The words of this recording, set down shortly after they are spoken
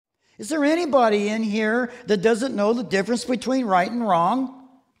Is there anybody in here that doesn't know the difference between right and wrong?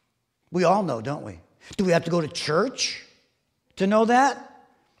 We all know, don't we? Do we have to go to church to know that?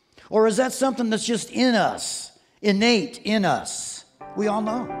 Or is that something that's just in us, innate in us? We all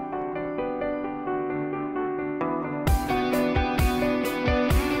know.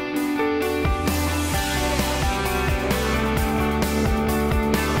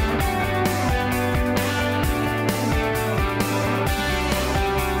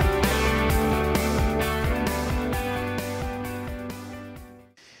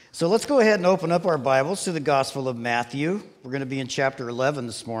 So let's go ahead and open up our Bibles to the Gospel of Matthew. We're going to be in chapter 11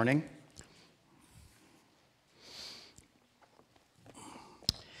 this morning.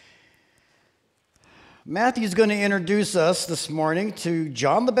 Matthew's going to introduce us this morning to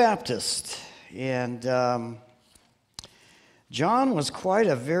John the Baptist. And John was quite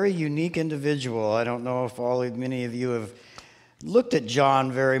a very unique individual. I don't know if many of you have looked at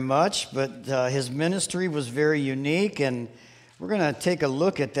John very much, but his ministry was very unique, and we're going to take a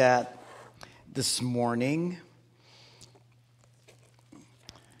look at that this morning.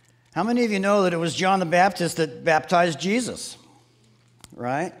 How many of you know that it was John the Baptist that baptized Jesus?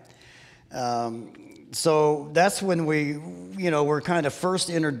 Right? So that's when we're kind of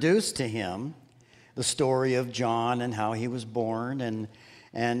first introduced to him, the story of John and how he was born.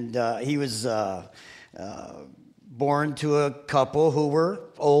 And he was born to a couple who were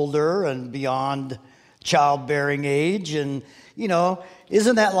older and beyond childbearing age, and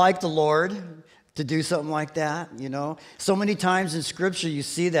isn't that like the Lord to do something like that? So many times in Scripture you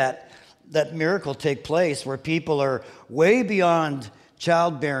see that miracle take place where people are way beyond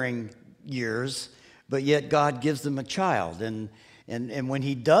childbearing years, but yet God gives them a child, and when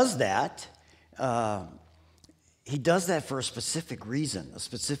He does that, He does that for a specific reason, a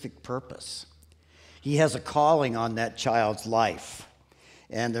specific purpose. He has a calling on that child's life,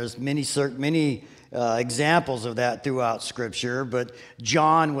 and there's many examples of that throughout Scripture, but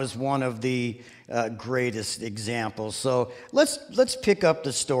John was one of the greatest examples. So let's pick up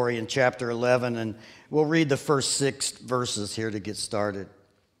the story in chapter 11, and we'll read the first 6 verses here to get started.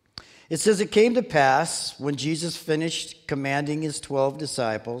 It says, "It came to pass, when Jesus finished commanding his 12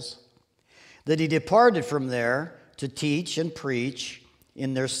 disciples, that he departed from there to teach and preach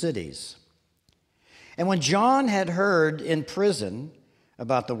in their cities. And when John had heard in prison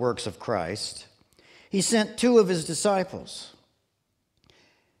about the works of Christ, he sent 2 of his disciples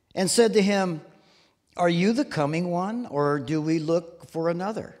and said to him, 'Are you the coming one, or do we look for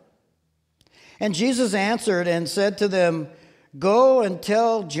another?' And Jesus answered and said to them, 'Go and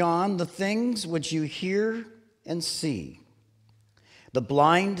tell John the things which you hear and see. The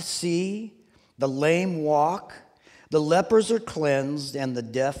blind see, the lame walk, the lepers are cleansed, and the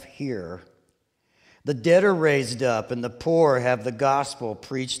deaf hear. The dead are raised up, and the poor have the gospel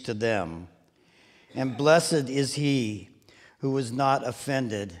preached to them. And blessed is he who is not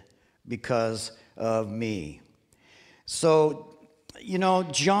offended because of me.'" So,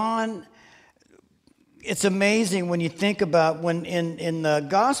 John, it's amazing when you think about when in the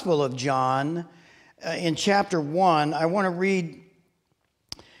Gospel of John, in chapter 1, I want to read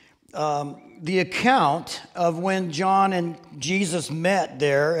the account of when John and Jesus met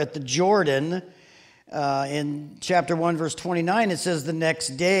there at the Jordan. In chapter 1, verse 29, it says, "The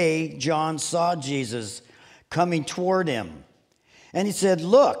next day, John saw Jesus coming toward him. And he said,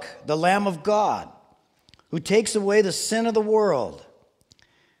 'Look, the Lamb of God, who takes away the sin of the world.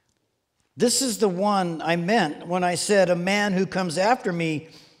 This is the one I meant when I said, a man who comes after me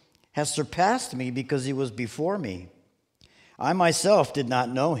has surpassed me because he was before me. I myself did not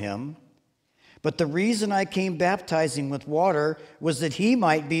know him. But the reason I came baptizing with water was that he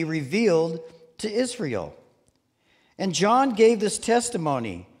might be revealed to Israel.' And John gave this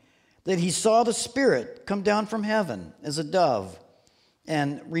testimony, that he saw the Spirit come down from heaven as a dove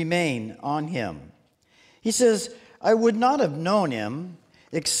and remain on him. He says, 'I would not have known him,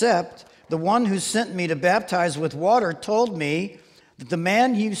 except the one who sent me to baptize with water told me that the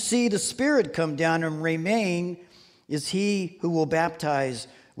man you see the Spirit come down and remain is he who will baptize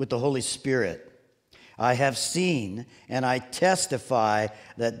with the Holy Spirit. I have seen and I testify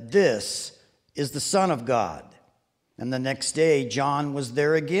that this is the Son of God.' And the next day, John was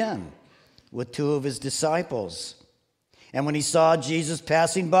there again with 2 of his disciples. And when he saw Jesus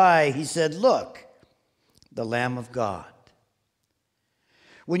passing by, he said, 'Look, the Lamb of God.'"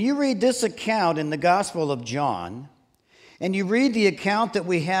 When you read this account in the Gospel of John, and you read the account that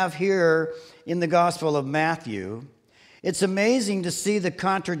we have here in the Gospel of Matthew, it's amazing to see the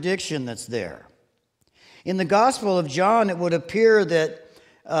contradiction that's there. In the Gospel of John, it would appear that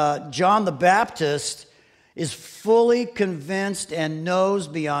John the Baptist is fully convinced and knows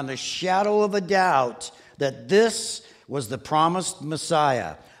beyond a shadow of a doubt that this was the promised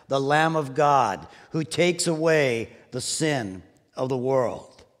Messiah, the Lamb of God, who takes away the sin of the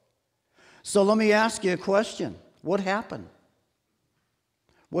world. So let me ask you a question. What happened?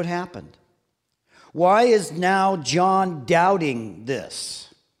 What happened? Why is now John doubting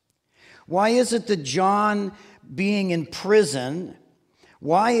this? Why is it that John, being in prison,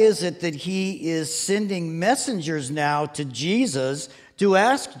 why is it that he is sending messengers now to Jesus to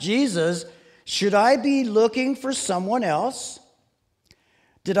ask Jesus, should I be looking for someone else?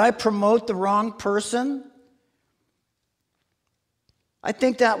 Did I promote the wrong person? I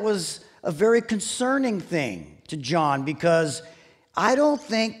think that was a very concerning thing to John, because I don't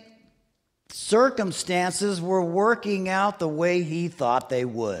think circumstances were working out the way he thought they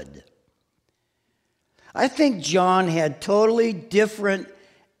would. I think John had totally different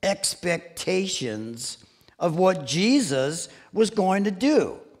expectations of what Jesus was going to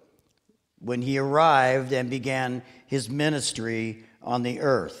do when he arrived and began his ministry on the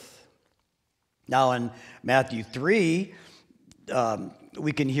earth. Now in Matthew 3,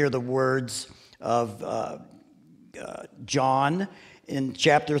 we can hear the words of John in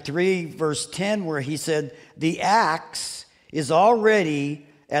chapter 3, verse 10, where he said, "The axe is already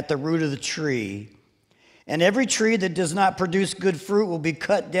at the root of the tree, and every tree that does not produce good fruit will be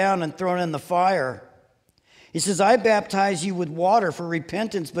cut down and thrown in the fire." He says, "I baptize you with water for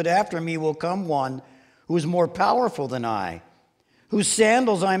repentance, but after me will come one who is more powerful than I, whose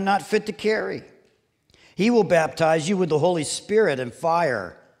sandals I am not fit to carry. He will baptize you with the Holy Spirit and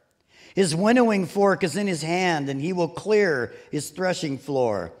fire. His winnowing fork is in his hand, and he will clear his threshing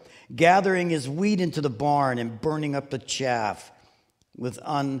floor, gathering his wheat into the barn and burning up the chaff with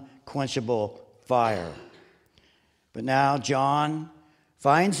unquenchable fire." But now John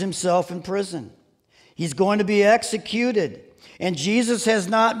finds himself in prison. He's going to be executed, and Jesus has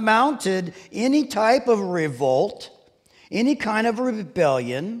not mounted any type of revolt, any kind of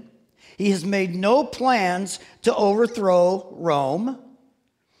rebellion. He has made no plans to overthrow Rome.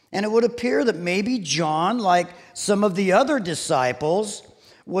 And it would appear that maybe John, like some of the other disciples,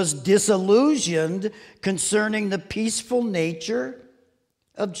 was disillusioned concerning the peaceful nature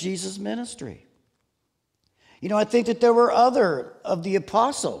of Jesus' ministry. You know, I think that there were other of the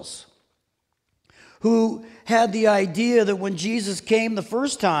apostles who had the idea that when Jesus came the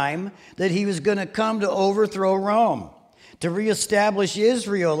first time, that he was going to come to overthrow Rome, to reestablish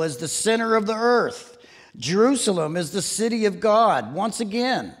Israel as the center of the earth, Jerusalem as the city of God once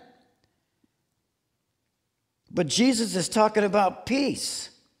again. But Jesus is talking about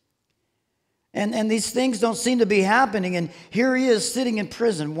peace. And these things don't seem to be happening. And here he is sitting in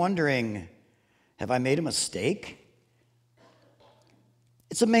prison wondering, have I made a mistake?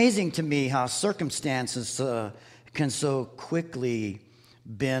 It's amazing to me how circumstances can so quickly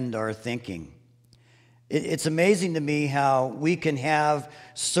bend our thinking. It's amazing to me how we can have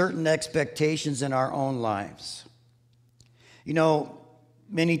certain expectations in our own lives. You know,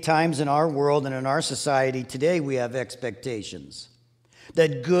 many times in our world and in our society today, we have expectations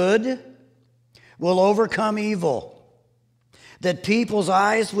that good will overcome evil, that people's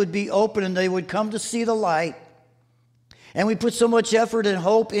eyes would be open and they would come to see the light. And we put so much effort and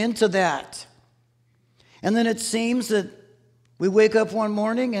hope into that. And then it seems that we wake up one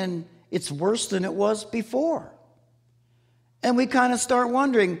morning and it's worse than it was before. And we kind of start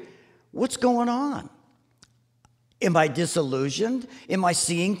wondering, what's going on? Am I disillusioned? Am I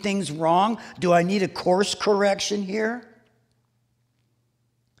seeing things wrong? Do I need a course correction here?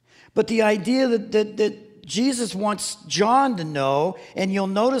 But the idea that Jesus wants John to know, and you'll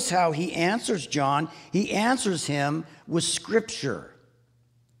notice how he answers John, he answers him with Scripture.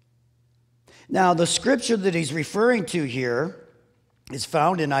 Now, the Scripture that he's referring to here is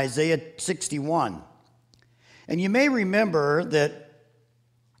found in Isaiah 61. And you may remember that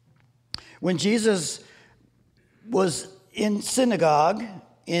when Jesus was in synagogue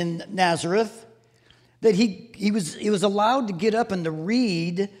in Nazareth, that he was allowed to get up and to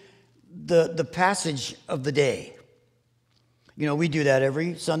read the passage of the day. You know, we do that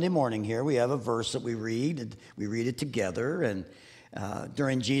every Sunday morning here. We have a verse that we read, and we read it together. And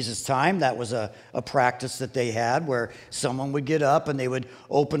during Jesus' time, that was a practice that they had where someone would get up and they would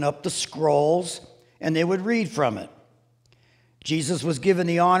open up the scrolls and they would read from it. Jesus was given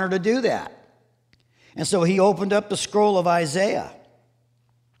the honor to do that. And so he opened up the scroll of Isaiah.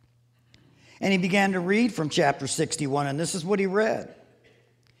 And he began to read from chapter 61, and this is what he read.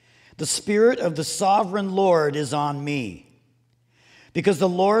 "The Spirit of the sovereign Lord is on me, because the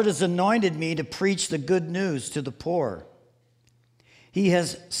Lord has anointed me to preach the good news to the poor. He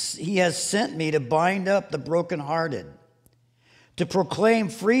has sent me to bind up the brokenhearted, to proclaim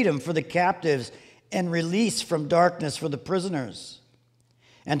freedom for the captives and release from darkness for the prisoners,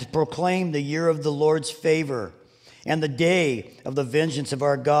 and to proclaim the year of the Lord's favor and the day of the vengeance of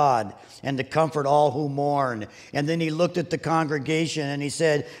our God, and to comfort all who mourn. And then he looked at the congregation and he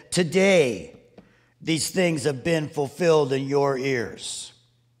said, today these things have been fulfilled in your ears.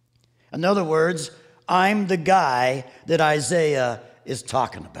 In other words, I'm the guy that Isaiah is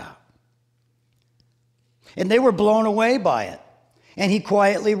talking about. And they were blown away by it. And he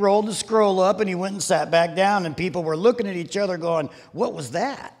quietly rolled the scroll up and he went and sat back down, and people were looking at each other going, what was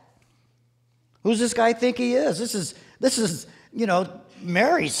that? Who's this guy think he is? This is,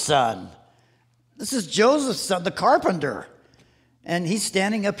 Mary's son. This is Joseph's son, the carpenter. And he's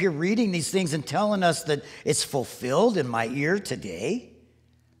standing up here reading these things and telling us that it's fulfilled in my ear today.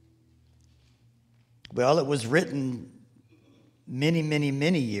 Well, it was written many, many,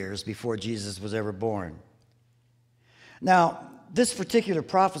 many years before Jesus was ever born. Now, this particular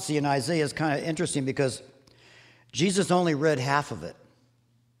prophecy in Isaiah is kind of interesting because Jesus only read half of it.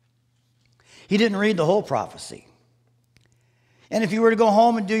 He didn't read the whole prophecy. And if you were to go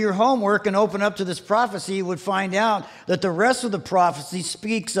home and do your homework and open up to this prophecy, you would find out that the rest of the prophecy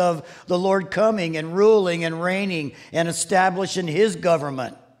speaks of the Lord coming and ruling and reigning and establishing his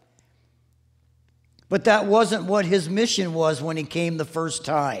government. But that wasn't what his mission was when he came the first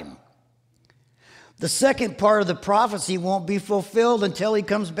time. The second part of the prophecy won't be fulfilled until he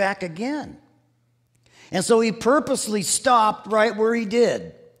comes back again. And so he purposely stopped right where he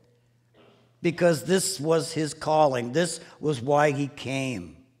did, because this was his calling. This was why he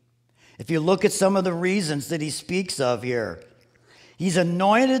came. If you look at some of the reasons that he speaks of here, he's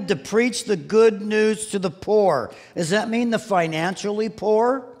anointed to preach the good news to the poor. Does that mean the financially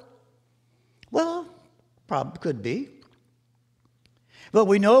poor? Well, probably could be. But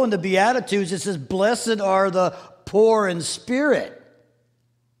we know in the Beatitudes it says, blessed are the poor in spirit.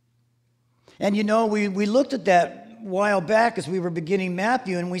 And we looked at that a while back as we were beginning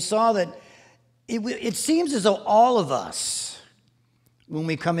Matthew, and we saw that it seems as though all of us, when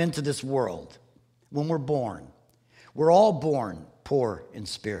we come into this world, when we're born, we're all born poor in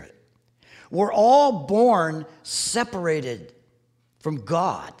spirit. We're all born separated from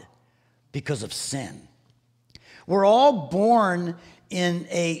God because of sin. We're all born in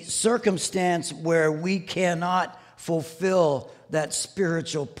a circumstance where we cannot fulfill that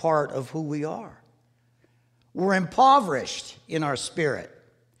spiritual part of who we are. We're impoverished in our spirit.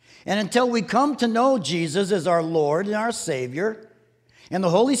 And until we come to know Jesus as our Lord and our Savior, and the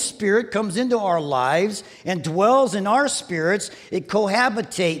Holy Spirit comes into our lives and dwells in our spirits, it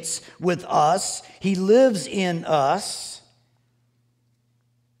cohabitates with us, he lives in us.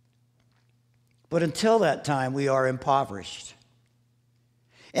 But until that time, we are impoverished.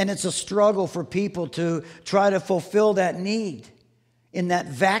 And it's a struggle for people to try to fulfill that need in that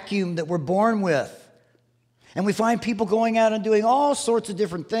vacuum that we're born with. And we find people going out and doing all sorts of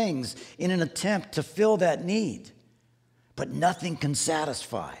different things in an attempt to fill that need. But nothing can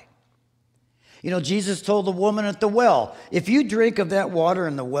satisfy. Jesus told the woman at the well, if you drink of that water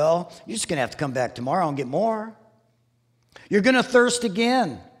in the well, you're just going to have to come back tomorrow and get more. You're going to thirst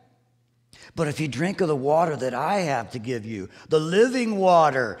again. But if you drink of the water that I have to give you, the living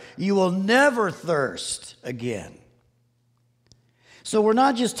water, you will never thirst again. So we're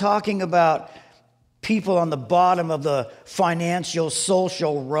not just talking about people on the bottom of the financial,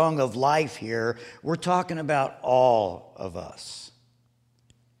 social rung of life here. We're talking about all of us.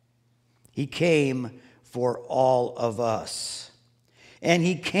 He came for all of us. And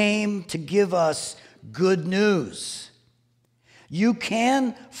he came to give us good news. You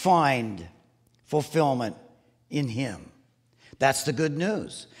can find fulfillment in him. That's the good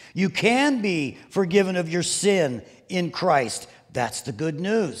news. You can be forgiven of your sin in Christ. That's the good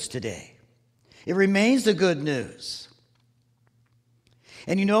news today. It remains the good news.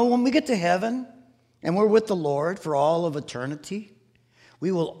 And when we get to heaven and we're with the Lord for all of eternity,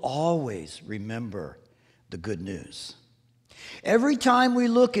 we will always remember the good news. Every time we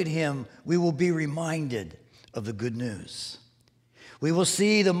look at him, we will be reminded of the good news. We will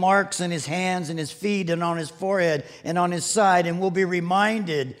see the marks in his hands and his feet and on his forehead and on his side, and we'll be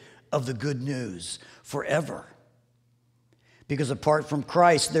reminded of the good news forever. Because apart from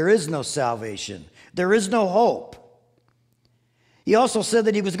Christ, there is no salvation. There is no hope. He also said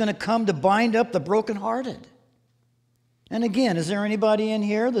that he was going to come to bind up the brokenhearted. And again, is there anybody in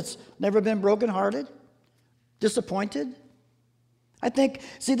here that's never been brokenhearted? Disappointed? I think,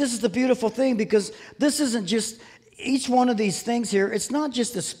 this is the beautiful thing, because this isn't just each one of these things here. It's not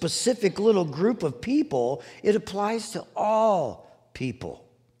just a specific little group of people. It applies to all people,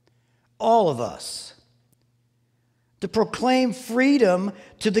 all of us, to proclaim freedom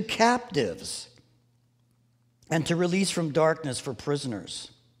to the captives and to release from darkness for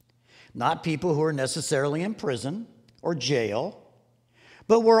prisoners. Not people who are necessarily in prison or jail,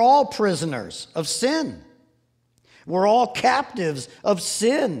 but we're all prisoners of sin. We're all captives of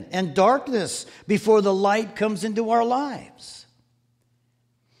sin and darkness before the light comes into our lives.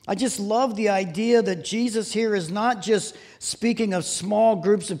 I just love the idea that Jesus here is not just speaking of small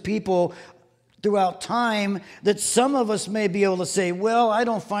groups of people throughout time that some of us may be able to say, well, I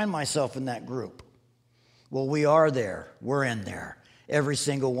don't find myself in that group. Well, we are there. We're in there. Every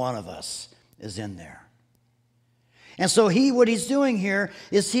single one of us is in there. And so what he's doing here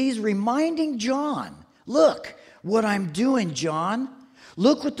is he's reminding John, look what I'm doing, John.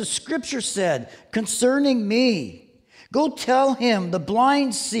 Look what the scripture said concerning me. Go tell him the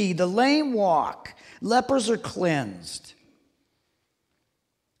blind see, the lame walk, lepers are cleansed.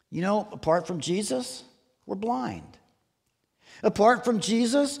 You know, apart from Jesus, we're blind. Apart from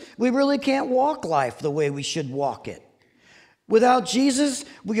Jesus, we really can't walk life the way we should walk it. Without Jesus,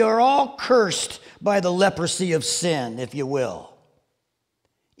 we are all cursed by the leprosy of sin, if you will.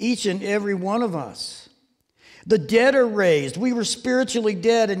 Each and every one of us. The dead are raised. We were spiritually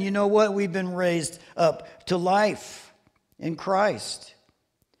dead, and you know what? We've been raised up to life in Christ.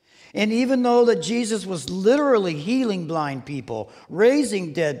 And even though that Jesus was literally healing blind people,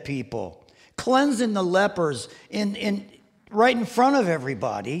 raising dead people, cleansing the lepers right in front of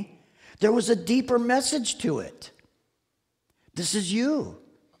everybody, there was a deeper message to it. This is you.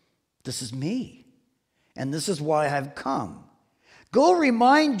 This is me. And this is why I've come. Go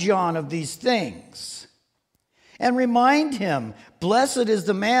remind John of these things. And remind him, blessed is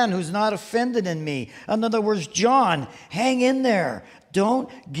the man who's not offended in me. In other words, John, hang in there. Don't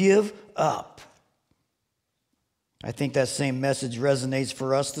give up. I think that same message resonates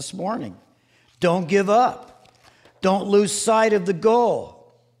for us this morning. Don't give up. Don't lose sight of the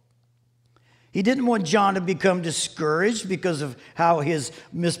goal. He didn't want John to become discouraged because of how his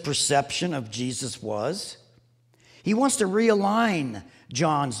misperception of Jesus was. He wants to realign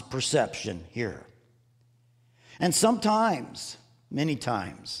John's perception here. And sometimes, many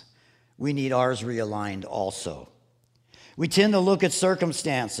times, we need ours realigned also. We tend to look at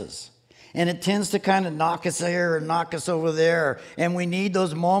circumstances, and it tends to kind of knock us here and knock us over there. And we need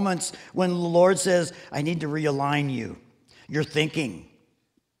those moments when the Lord says, I need to realign you, your thinking.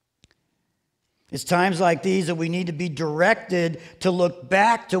 It's times like these that we need to be directed to look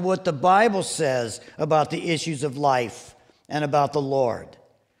back to what the Bible says about the issues of life and about the Lord.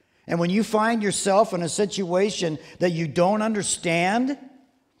 And when you find yourself in a situation that you don't understand,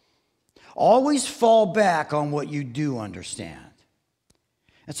 always fall back on what you do understand.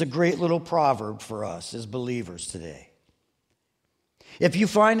 That's a great little proverb for us as believers today. If you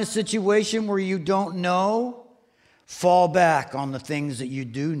find a situation where you don't know, fall back on the things that you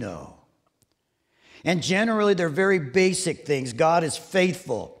do know. And generally, they're very basic things. God is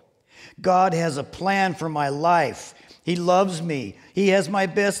faithful. God has a plan for my life. He loves me. He has my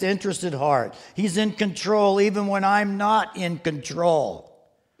best interest at heart. He's in control even when I'm not in control.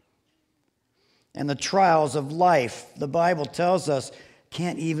 And the trials of life, the Bible tells us,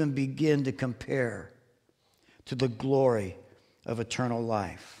 can't even begin to compare to the glory of eternal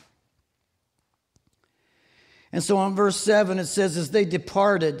life. And so on verse 7, it says, as they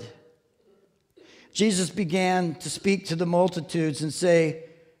departed, Jesus began to speak to the multitudes and say,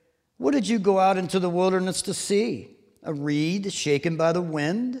 what did you go out into the wilderness to see? A reed shaken by the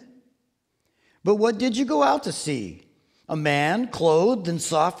wind? But what did you go out to see? A man clothed in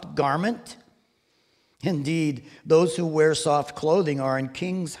soft garment? Indeed, those who wear soft clothing are in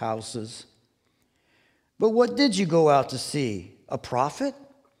kings' houses. But what did you go out to see? A prophet?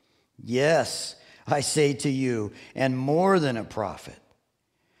 Yes, I say to you, and more than a prophet.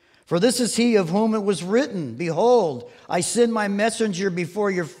 For this is he of whom it was written, behold, I send my messenger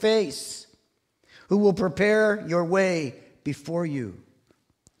before your face, who will prepare your way before you.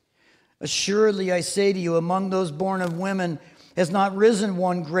 Assuredly, I say to you, among those born of women has not risen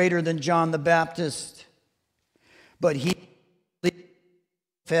one greater than John the Baptist. But he of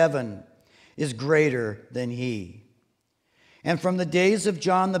heaven is greater than he. And from the days of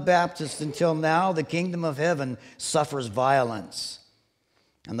John the Baptist until now, the kingdom of heaven suffers violence,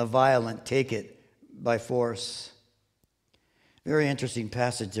 and the violent take it by force. Very interesting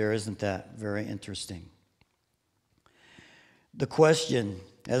passage there, isn't that? Very interesting. The question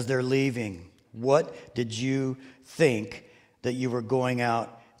as they're leaving, what did you think that you were going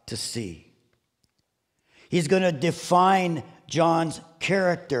out to see? He's going to define John's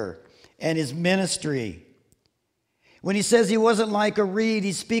character and his ministry. When he says he wasn't like a reed,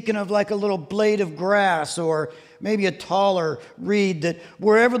 he's speaking of like a little blade of grass or maybe a taller reed that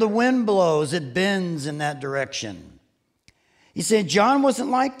wherever the wind blows, it bends in that direction. He said John wasn't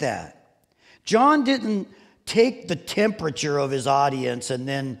like that. John didn't take the temperature of his audience and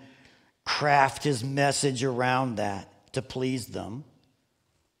then craft his message around that to please them.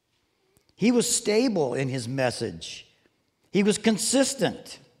 He was stable in his message. He was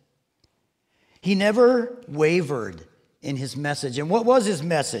consistent. He never wavered in his message. And what was his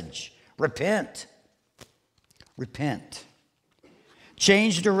message? Repent. Repent.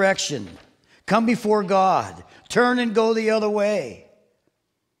 Change direction. Come before God. Turn and go the other way.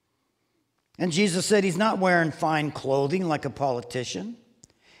 And Jesus said he's not wearing fine clothing like a politician.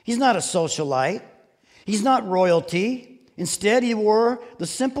 He's not a socialite. He's not royalty. Instead, he wore the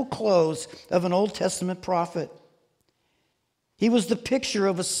simple clothes of an Old Testament prophet. He was the picture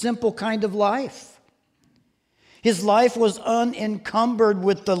of a simple kind of life. His life was unencumbered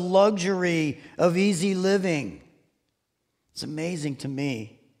with the luxury of easy living. It's amazing to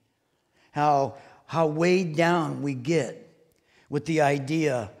me how weighed down we get with the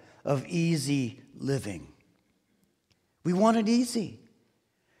idea of easy living. We want it easy.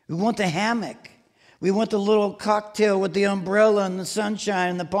 We want the hammock. We want the little cocktail with the umbrella and the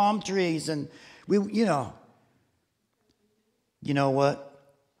sunshine and the palm trees. And you know what?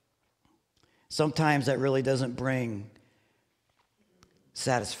 Sometimes that really doesn't bring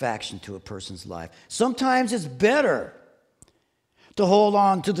satisfaction to a person's life. Sometimes it's better to hold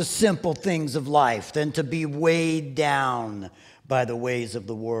on to the simple things of life than to be weighed down by the ways of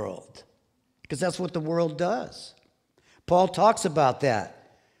the world. Because that's what the world does. Paul talks about that.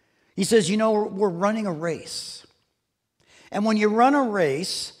 He says, we're running a race. And when you run a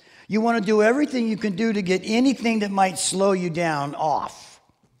race, you want to do everything you can do to get anything that might slow you down off.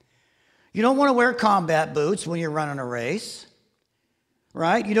 You don't want to wear combat boots when you're running a race,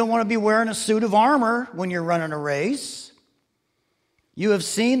 right? You don't want to be wearing a suit of armor when you're running a race. You have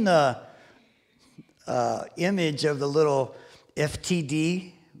seen the image of the little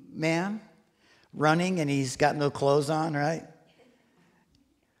FTD man running and he's got no clothes on, right?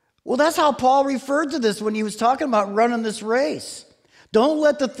 Well, that's how Paul referred to this when he was talking about running this race. Don't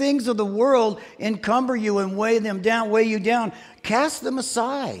let the things of the world encumber you and weigh you down. Cast them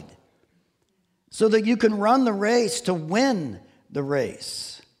aside so that you can run the race to win the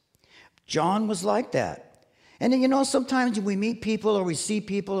race. John was like that. And then, sometimes we meet people or we see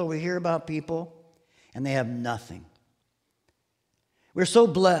people or we hear about people and they have nothing. We're so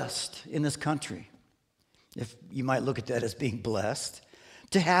blessed in this country, if you might look at that as being blessed,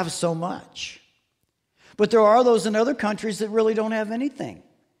 to have so much. But there are those in other countries that really don't have anything.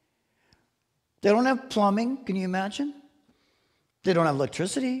 They don't have plumbing, can you imagine? They don't have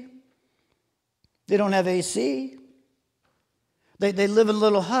electricity. They don't have AC. They live in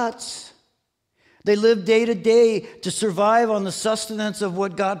little huts. They live day to day to survive on the sustenance of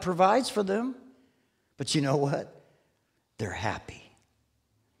what God provides for them. But you know what? They're happy.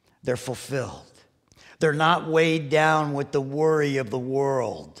 They're fulfilled. They're not weighed down with the worry of the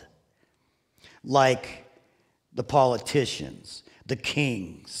world like the politicians, the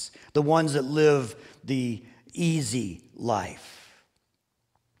kings, the ones that live the easy life.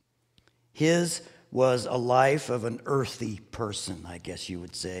 His was a life of an earthy person, I guess you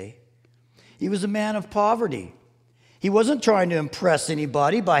would say. He was a man of poverty. He wasn't trying to impress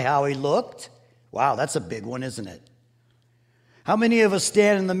anybody by how he looked. Wow, that's a big one, isn't it? How many of us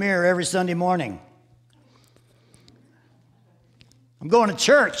stand in the mirror every Sunday morning? I'm going to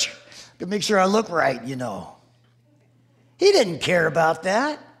church to make sure I look right, He didn't care about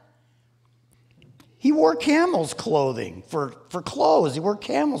that. He wore camel's clothing for clothes. He wore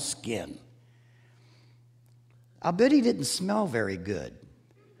camel skin. I'll bet he didn't smell very good.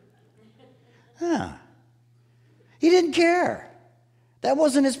 He didn't care. That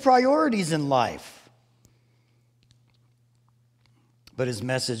wasn't his priorities in life. But his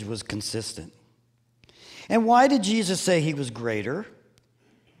message was consistent. And why did Jesus say he was greater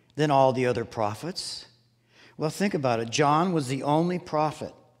than all the other prophets? Well, think about it. John was the only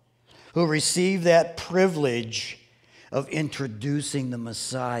prophet who received that privilege of introducing the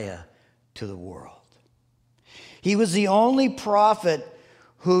Messiah to the world. He was the only prophet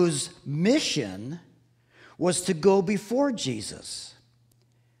whose mission was to go before Jesus,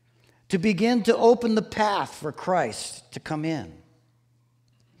 to begin to open the path for Christ to come in.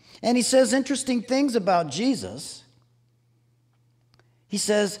 And he says interesting things about Jesus. He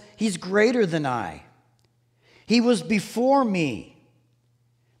says, he's greater than I. He was before me,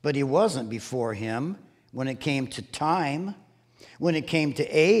 but he wasn't before him when it came to time, when it came to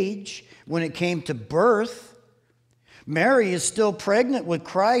age, when it came to birth. Mary is still pregnant with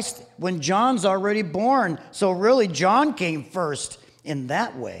Christ when John's already born. So really, John came first in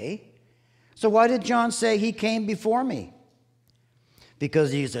that way. So why did John say he came before me?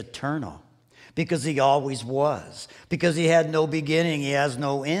 Because he's eternal. Because he always was. Because he had no beginning, he has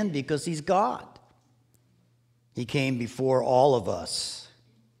no end, because he's God. He came before all of us.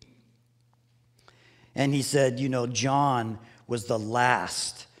 And he said, you know, John was the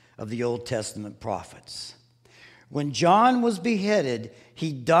last of the Old Testament prophets. When John was beheaded,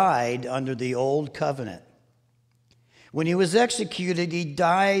 he died under the old covenant. When he was executed, he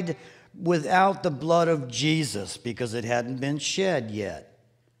died without the blood of Jesus because it hadn't been shed yet.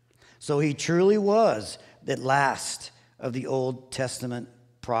 So he truly was the last of the Old Testament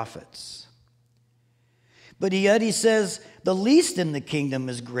prophets. But yet he says the least in the kingdom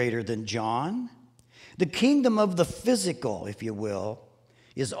is greater than John. The kingdom of the physical, if you will,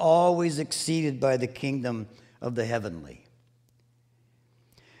 is always exceeded by the kingdom of the heavenly.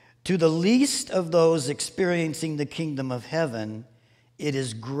 To the least of those experiencing the kingdom of heaven, it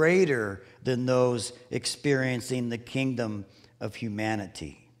is greater than those experiencing the kingdom of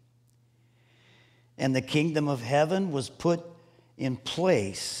humanity. And the kingdom of heaven was put in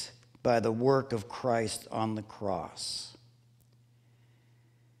place by the work of Christ on the cross.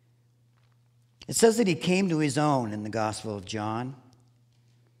 It says that he came to his own in the Gospel of John,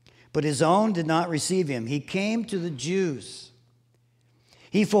 but his own did not receive him. He came to the Jews.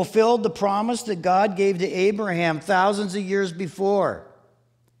 He fulfilled the promise that God gave to Abraham thousands of years before.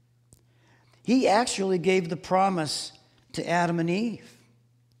 He actually gave the promise to Adam and Eve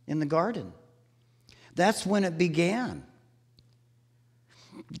in the garden. That's when it began.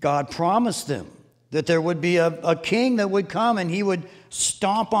 God promised them that there would be a king that would come and he would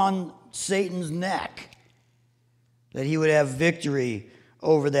stomp on Satan's neck, that he would have victory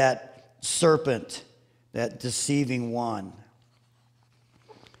over that serpent, that deceiving one.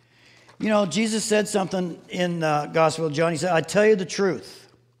 You know, Jesus said something in the Gospel of John. He said, I tell you the truth.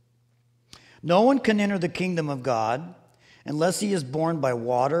 No one can enter the kingdom of God unless he is born by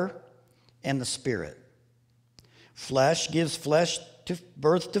water and the Spirit. Flesh gives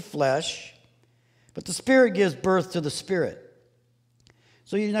birth to flesh, but the Spirit gives birth to the Spirit.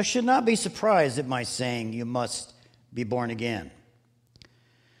 So you should not be surprised at my saying you must be born again.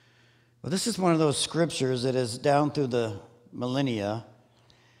 Well, this is one of those scriptures that has, down through the millennia,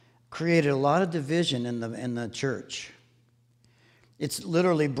 created a lot of division in the church. It's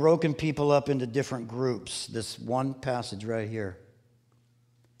literally broken people up into different groups, this one passage right here.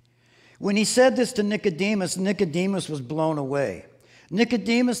 When he said this to Nicodemus, Nicodemus was blown away.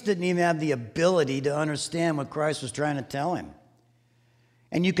 Nicodemus didn't even have the ability to understand what Christ was trying to tell him.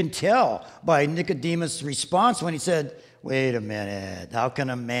 And you can tell by Nicodemus' response when he said, wait a minute, how can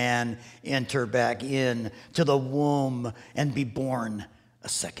a man enter back in to the womb and be born a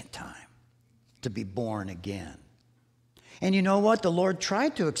second time? To be born again. And you know what? The Lord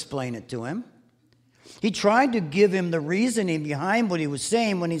tried to explain it to him. He tried to give him the reasoning behind what he was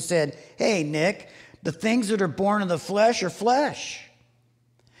saying when he said, hey, Nick, the things that are born of the flesh are flesh.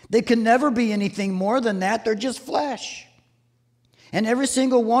 They can never be anything more than that. They're just flesh. And every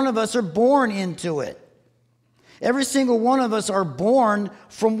single one of us are born into it. Every single one of us are born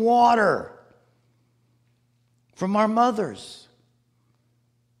from water, from our mothers.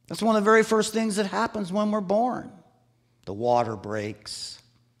 That's one of the very first things that happens when we're born. The water breaks,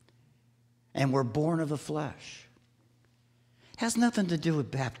 and we're born of the flesh. It has nothing to do with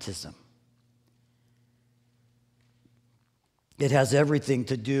baptism. It has everything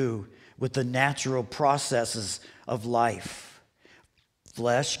to do with the natural processes of life.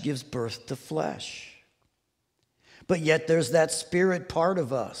 Flesh gives birth to flesh. But yet there's that spirit part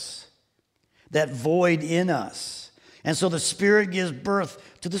of us, that void in us. And so the Spirit gives birth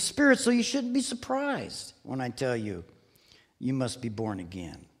to the Spirit. So you shouldn't be surprised when I tell you, you must be born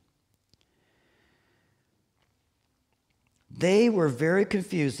again. They were very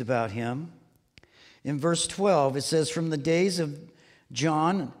confused about him. In verse 12, it says, from the days of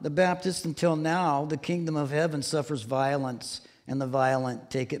John the Baptist until now, the kingdom of heaven suffers violence, and the violent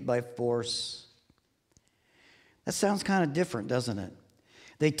take it by force. That sounds kind of different, doesn't it?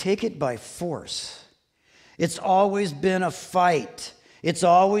 They take it by force. It's always been a fight. It's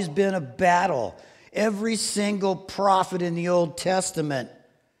always been a battle. Every single prophet in the Old Testament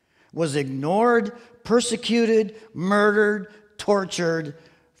was ignored, persecuted, murdered, tortured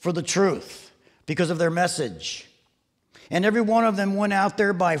for the truth because of their message. And every one of them went out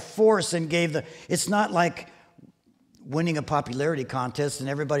there by force and gave it's not like winning a popularity contest and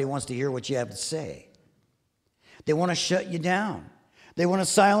everybody wants to hear what you have to say. They want to shut you down. They want to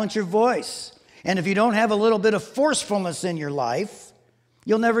silence your voice. And if you don't have a little bit of forcefulness in your life,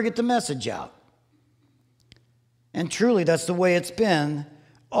 you'll never get the message out. And truly, that's the way it's been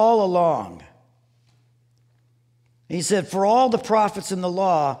all along. He said, for all the prophets in the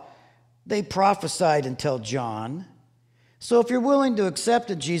law, they prophesied until John. So if you're willing to accept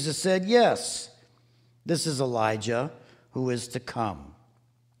it, Jesus said, yes, this is Elijah who is to come.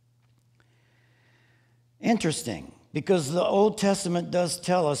 Interesting, because the Old Testament does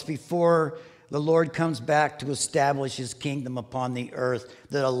tell us before the Lord comes back to establish his kingdom upon the earth,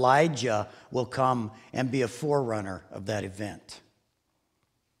 that Elijah will come and be a forerunner of that event.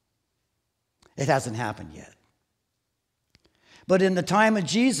 It hasn't happened yet. But in the time of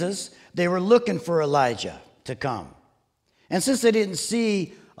Jesus, they were looking for Elijah to come. And since they didn't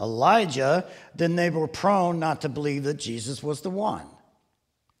see Elijah, then they were prone not to believe that Jesus was the one.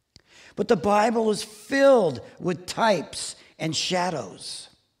 But the Bible is filled with types and shadows.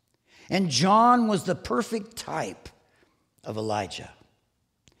 And John was the perfect type of Elijah.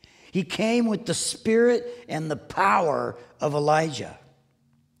 He came with the spirit and the power of Elijah.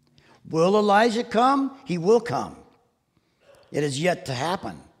 Will Elijah come? He will come. It is yet to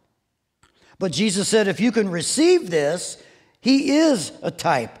happen. But Jesus said, if you can receive this, he is a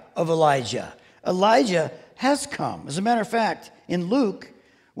type of Elijah. Elijah has come. As a matter of fact, in Luke,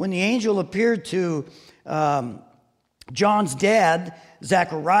 when the angel appeared to John's dad,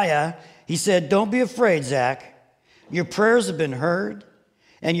 Zechariah, he said, don't be afraid, Zach. Your prayers have been heard,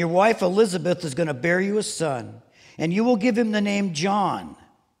 and your wife Elizabeth is going to bear you a son, and you will give him the name John,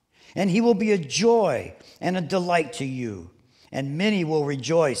 and he will be a joy and a delight to you, and many will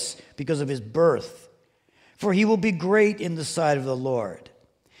rejoice because of his birth, for he will be great in the sight of the Lord.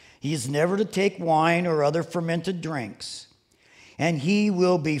 He is never to take wine or other fermented drinks, and he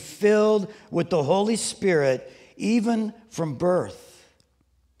will be filled with the Holy Spirit even from birth.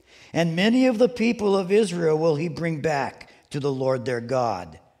 And many of the people of Israel will he bring back to the Lord their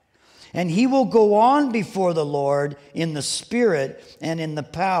God. And he will go on before the Lord in the spirit and in the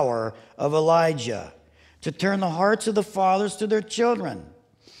power of Elijah, to turn the hearts of the fathers to their children,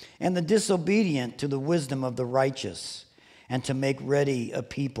 and the disobedient to the wisdom of the righteous, and to make ready a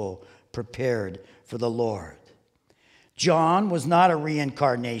people prepared for the Lord. John was not a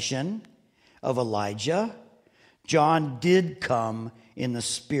reincarnation of Elijah. John did come in the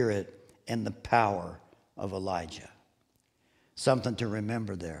spirit and the power of Elijah. Something to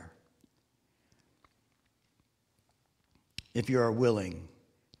remember there, if you are willing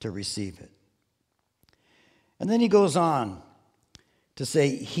to receive it. And then he goes on to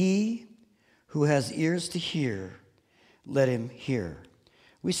say, he who has ears to hear, let him hear.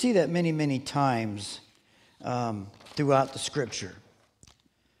 We see that many, many times throughout the scripture.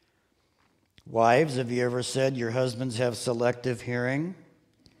 Wives, have you ever said your husbands have selective hearing?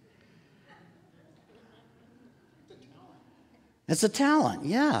 It's a talent,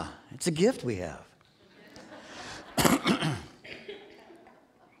 yeah. It's a gift we have.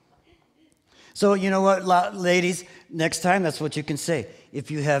 So you know what, ladies, next time that's what you can say.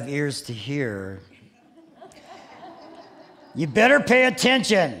 If you have ears to hear, you better pay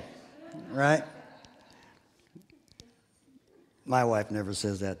attention, right? My wife never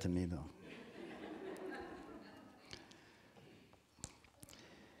says that to me, though.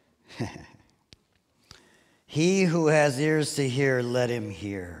 He who has ears to hear, let him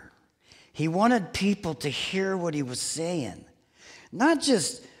hear. He wanted people to hear what he was saying, not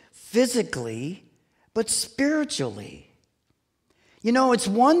just physically, but spiritually. You know, it's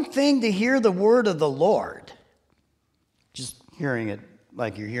one thing to hear the word of the Lord, just hearing it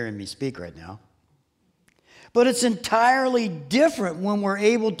like you're hearing me speak right now. But it's entirely different when we're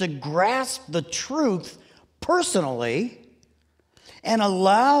able to grasp the truth personally and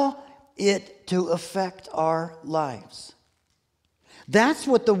allow it to affect our lives. That's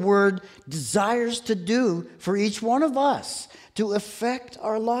what the Word desires to do for each one of us, to affect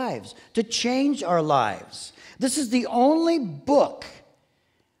our lives, to change our lives. This is the only book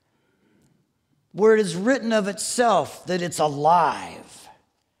where it is written of itself that it's alive,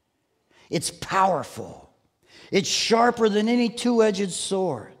 it's powerful, it's sharper than any two-edged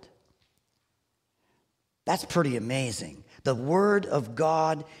sword. That's pretty amazing. The Word of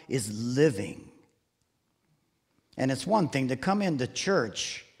God is living. And it's one thing to come into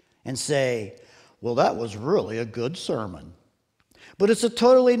church and say, well, that was really a good sermon. But it's a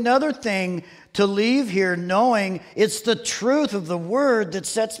totally another thing to leave here knowing it's the truth of the Word that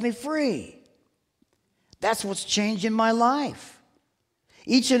sets me free. That's what's changing my life.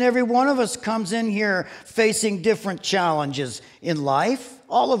 Each and every one of us comes in here facing different challenges in life.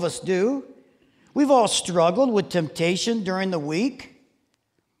 All of us do. We've all struggled with temptation during the week.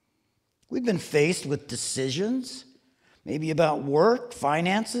 We've been faced with decisions, maybe about work,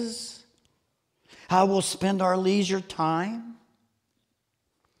 finances, how we'll spend our leisure time.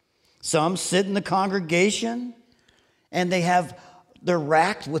 Some sit in the congregation and they're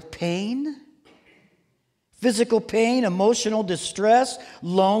racked with pain. Physical pain, emotional distress,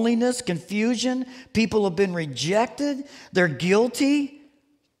 loneliness, confusion. People have been rejected. They're guilty.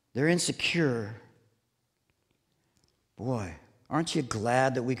 They're insecure. Boy, aren't you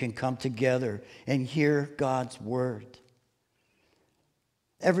glad that we can come together and hear God's word?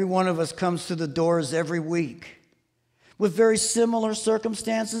 Every one of us comes through the doors every week with very similar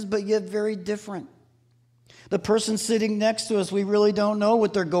circumstances, but yet very different. The person sitting next to us, we really don't know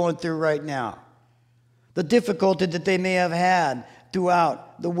what they're going through right now. The difficulty that they may have had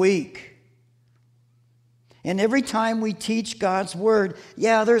throughout the week. And every time we teach God's word,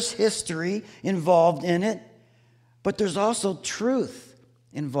 yeah, there's history involved in it, but there's also truth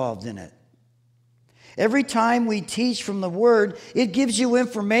involved in it. Every time we teach from the word, it gives you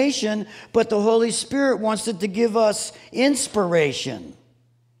information, but the Holy Spirit wants it to give us inspiration.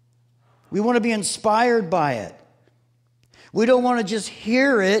 We want to be inspired by it. We don't want to just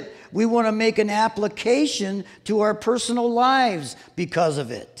hear it. We want to make an application to our personal lives because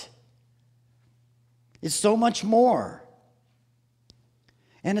of it. It's so much more.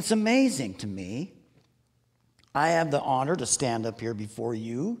 And it's amazing to me. I have the honor to stand up here before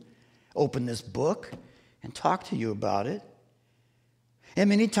you, open this book, and talk to you about it. And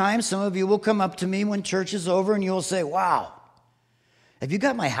many times, some of you will come up to me when church is over and you'll say, wow, have you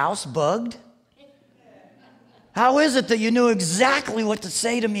got my house bugged? How is it that you knew exactly what to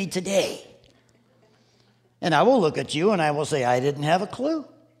say to me today? And I will look at you and I will say, I didn't have a clue.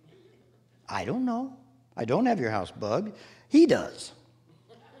 I don't know. I don't have your house bugged. He does.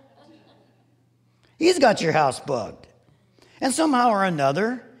 He's got your house bugged. And somehow or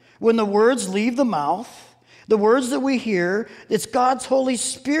another, when the words leave the mouth, the words that we hear, it's God's Holy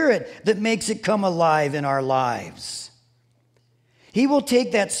Spirit that makes it come alive in our lives. He will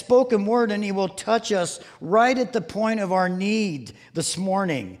take that spoken word and he will touch us right at the point of our need this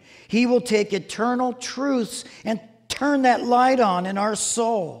morning. He will take eternal truths and turn that light on in our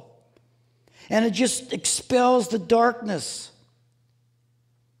soul. And it just expels the darkness.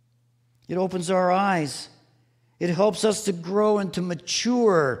 It opens our eyes. It helps us to grow into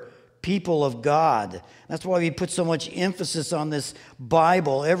mature people of God. That's why we put so much emphasis on this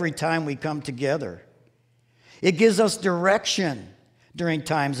Bible every time we come together. It gives us direction during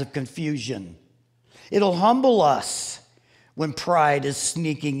times of confusion. It'll humble us when pride is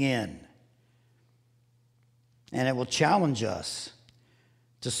sneaking in. And it will challenge us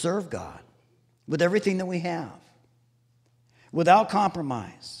to serve God with everything that we have, without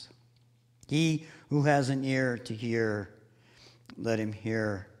compromise. He who has an ear to hear, let him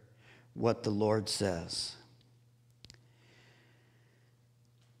hear what the Lord says.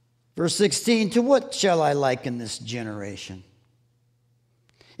 Verse 16, to what shall I liken this generation?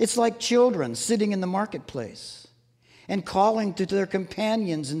 It's like children sitting in the marketplace and calling to their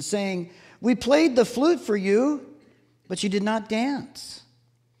companions and saying, we played the flute for you, but you did not dance.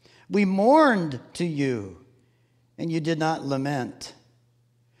 We mourned to you, and you did not lament.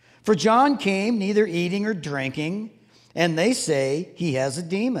 For John came neither eating or drinking, and they say he has a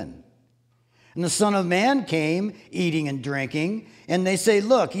demon. And the Son of Man came eating and drinking, and they say,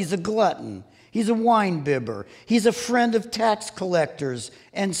 look, he's a glutton. He's a wine-bibber. He's a friend of tax collectors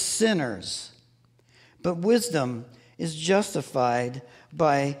and sinners. But wisdom is justified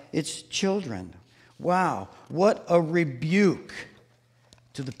by its children. Wow, what a rebuke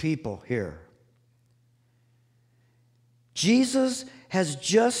to the people here. Jesus has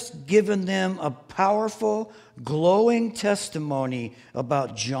just given them a powerful, glowing testimony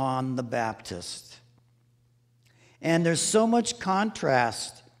about John the Baptist. And there's so much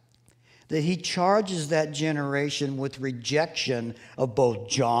contrast that he charges that generation with rejection of both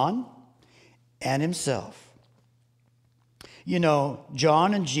John and himself. You know,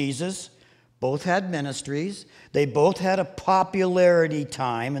 John and Jesus both had ministries. They both had a popularity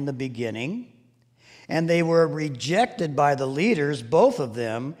time in the beginning. And they were rejected by the leaders, both of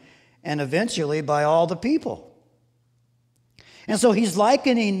them, and eventually by all the people. And so he's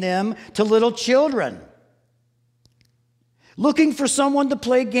likening them to little children, looking for someone to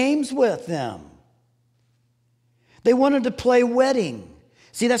play games with them. They wanted to play wedding.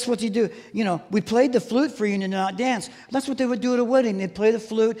 See, that's what you do. You know, we played the flute for you and you did not dance. That's what they would do at a wedding. They'd play the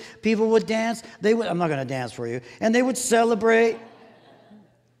flute. People would dance. I'm not going to dance for you. And they would celebrate.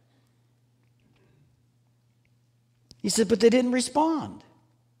 He said, but they didn't respond.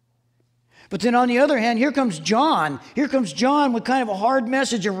 But then on the other hand, here comes John. Here comes John with kind of a hard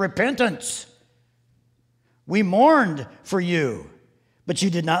message of repentance. We mourned for you, but you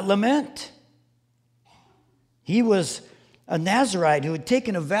did not lament. He was a Nazirite who had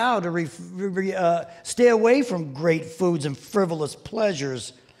taken a vow to stay away from great foods and frivolous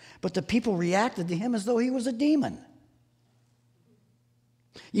pleasures, but the people reacted to him as though he was a demon.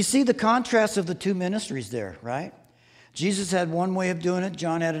 You see the contrast of the two ministries there, right? Jesus had one way of doing it.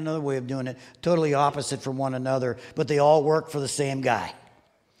 John had another way of doing it, totally opposite from one another, but they all worked for the same guy.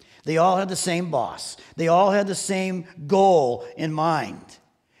 They all had the same boss. They all had the same goal in mind,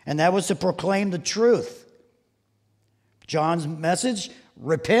 and that was to proclaim the truth. John's message,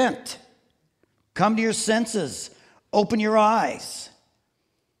 repent. Come to your senses. Open your eyes.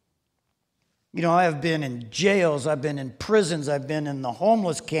 You know, I have been in jails, I've been in prisons, I've been in the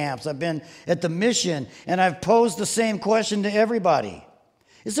homeless camps, I've been at the mission, and I've posed the same question to everybody.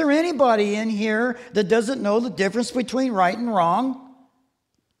 Is there anybody in here that doesn't know the difference between right and wrong?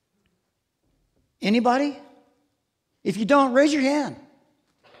 Anybody? If you don't, raise your hand.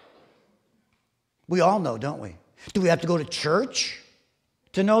 We all know, don't we? Do we have to go to church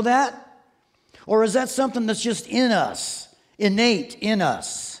to know that? Or is that something that's just in us, innate in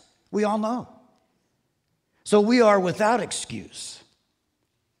us? We all know. So we are without excuse.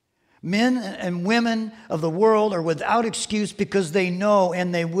 Men and women of the world are without excuse because they know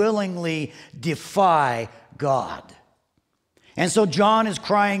and they willingly defy God. And so John is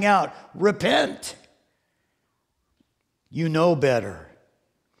crying out, repent. You know better.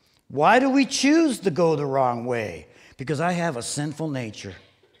 Why do we choose to go the wrong way? Because I have a sinful nature.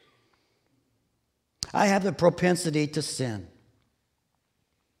 I have the propensity to sin.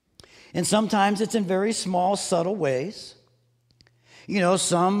 And sometimes it's in very small, subtle ways. You know,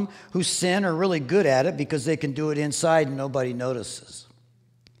 some who sin are really good at it because they can do it inside and nobody notices.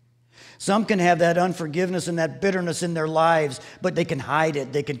 Some can have that unforgiveness and that bitterness in their lives, but they can hide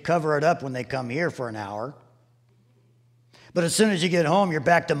it. They can cover it up when they come here for an hour. But as soon as you get home, you're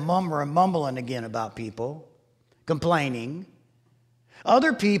back to mumbling again about people, complaining.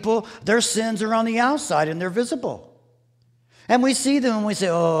 Other people, their sins are on the outside and they're visible. And we see them and we say,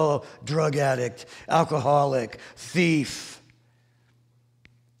 oh, drug addict, alcoholic, thief.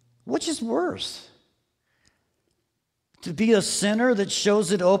 Which is worse? To be a sinner that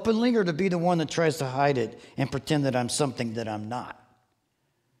shows it openly, or to be the one that tries to hide it and pretend that I'm something that I'm not?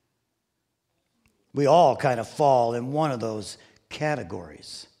 We all kind of fall in one of those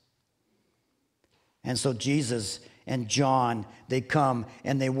categories. And so Jesus and John, they come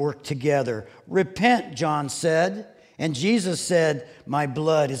and they work together. Repent, John said. And Jesus said, my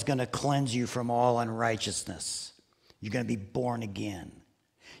blood is going to cleanse you from all unrighteousness. You're going to be born again.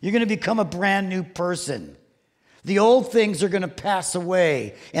 You're going to become a brand new person. The old things are going to pass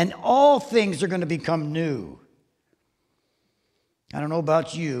away, and all things are going to become new. I don't know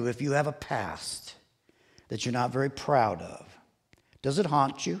about you, if you have a past that you're not very proud of, does it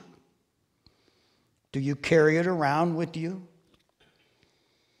haunt you? Do you carry it around with you?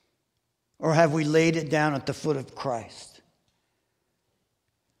 Or have we laid it down at the foot of Christ?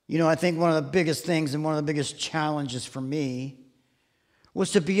 You know, I think one of the biggest things and one of the biggest challenges for me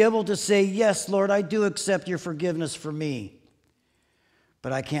was to be able to say, yes, Lord, I do accept your forgiveness for me,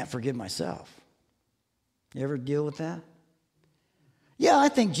 but I can't forgive myself. You ever deal with that? Yeah, I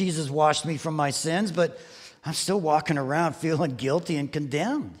think Jesus washed me from my sins, but I'm still walking around feeling guilty and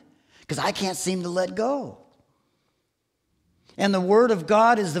condemned because I can't seem to let go. And the Word of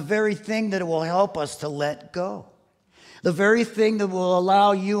God is the very thing that will help us to let go. The very thing that will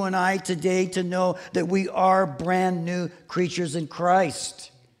allow you and I today to know that we are brand new creatures in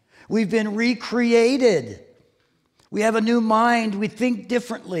Christ. We've been recreated. We have a new mind. We think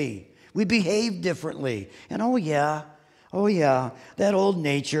differently. We behave differently. And oh yeah, that old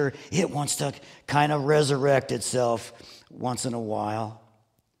nature, it wants to kind of resurrect itself once in a while.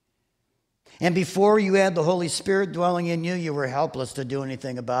 And before you had the Holy Spirit dwelling in you, you were helpless to do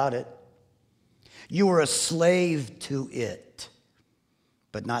anything about it. You were a slave to it.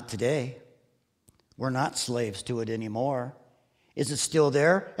 But not today. We're not slaves to it anymore. Is it still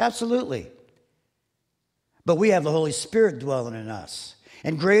there? Absolutely. But we have the Holy Spirit dwelling in us.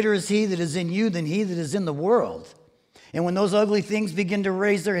 And greater is He that is in you than he that is in the world. And when those ugly things begin to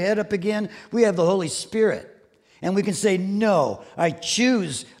raise their head up again, we have the Holy Spirit. And we can say, no, I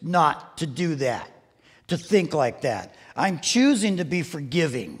choose not to do that, to think like that. I'm choosing to be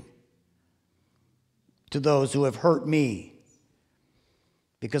forgiving to those who have hurt me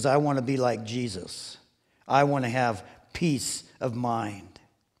because I want to be like Jesus. I want to have peace of mind.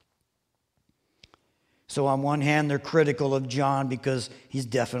 So on one hand, they're critical of John because he's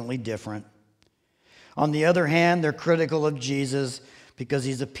definitely different. On the other hand, they're critical of Jesus because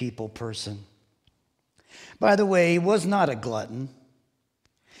he's a people person. By the way, he was not a glutton,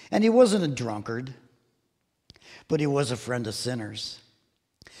 and he wasn't a drunkard, but he was a friend of sinners.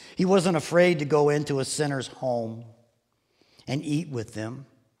 He wasn't afraid to go into a sinner's home and eat with them.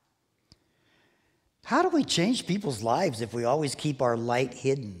 How do we change people's lives if we always keep our light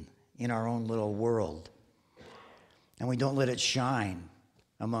hidden in our own little world and we don't let it shine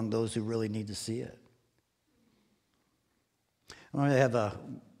among those who really need to see it? I'm going to have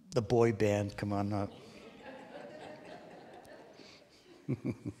the boy band come on up.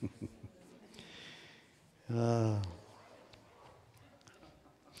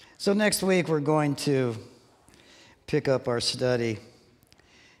 So next week we're going to pick up our study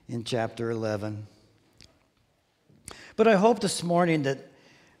in chapter 11. But I hope this morning that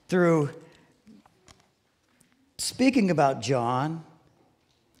through speaking about John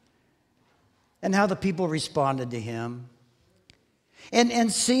and how the people responded to him,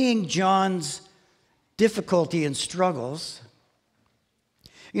 and seeing John's difficulty and struggles,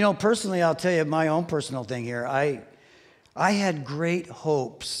 personally, I'll tell you my own personal thing here. I had great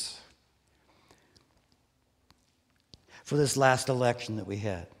hopes for this last election that we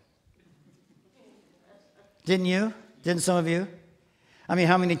had. Didn't you? Didn't some of you? I mean,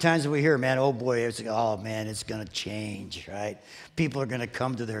 how many times did we hear, man, oh boy, it's going to change, right? People are going to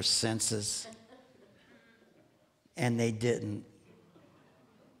come to their senses. And they didn't.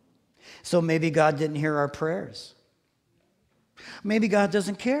 So maybe God didn't hear our prayers. Maybe God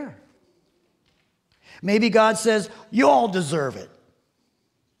doesn't care. Maybe God says, you all deserve it.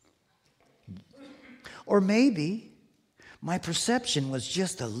 Or maybe my perception was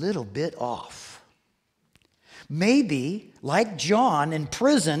just a little bit off. Maybe, like John in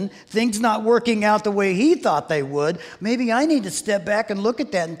prison, things not working out the way he thought they would, maybe I need to step back and look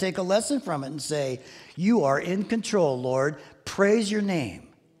at that and take a lesson from it and say, you are in control, Lord. Praise your name.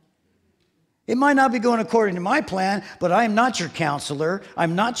 It might not be going according to my plan, but I am not your counselor.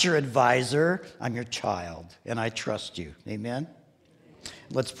 I'm not your advisor. I'm your child, and I trust you. Amen?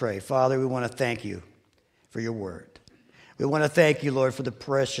 Let's pray. Father, we want to thank you for your word. We want to thank you, Lord, for the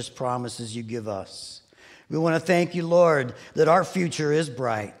precious promises you give us. We want to thank you, Lord, that our future is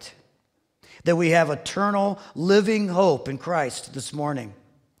bright, that we have eternal living hope in Christ this morning.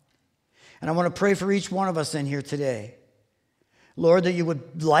 And I want to pray for each one of us in here today. Lord, that you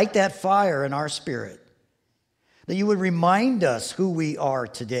would light that fire in our spirit, that you would remind us who we are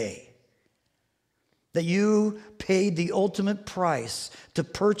today, that you paid the ultimate price to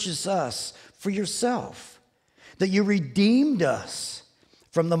purchase us for yourself, that you redeemed us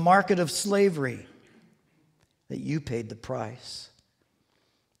from the market of slavery, that you paid the price.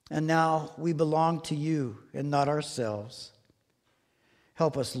 And now we belong to you and not ourselves.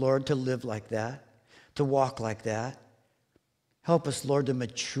 Help us, Lord, to live like that, to walk like that. Help us, Lord, to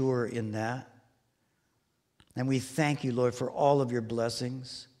mature in that. And we thank you, Lord, for all of your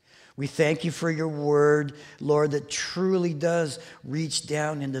blessings. We thank you for your word, Lord, that truly does reach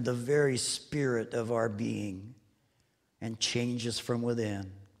down into the very spirit of our being and change us from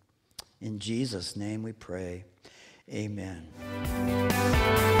within. In Jesus' name we pray. Amen.